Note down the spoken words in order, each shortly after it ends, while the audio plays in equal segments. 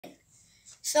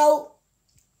So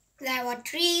there were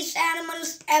trees,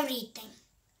 animals, everything.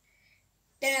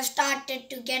 Then it started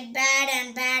to get bad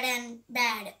and bad and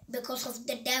bad because of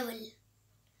the devil.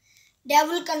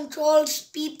 Devil controls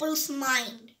people's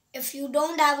mind. If you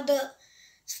don't have the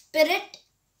spirit,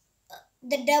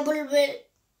 the devil will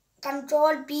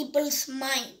control people's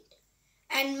mind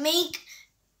and make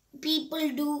people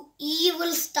do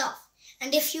evil stuff.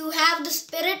 And if you have the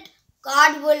spirit,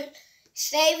 God will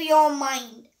save your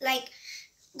mind. Like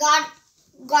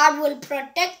God will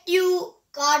protect you.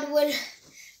 God will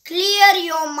clear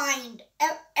your mind.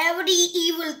 Every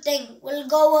evil thing will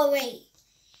go away.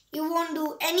 You won't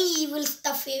do any evil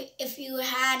stuff if you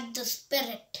had the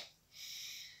spirit.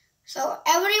 So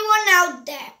everyone out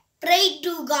there, pray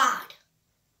to God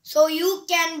so you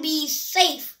can be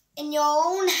safe in your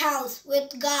own house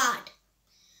with God.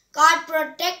 God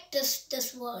protects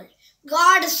this world.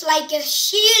 God is like a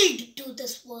shield to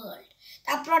this world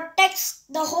that protects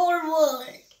the whole world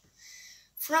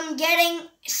from getting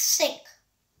sick.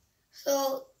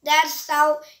 So that's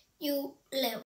how you live.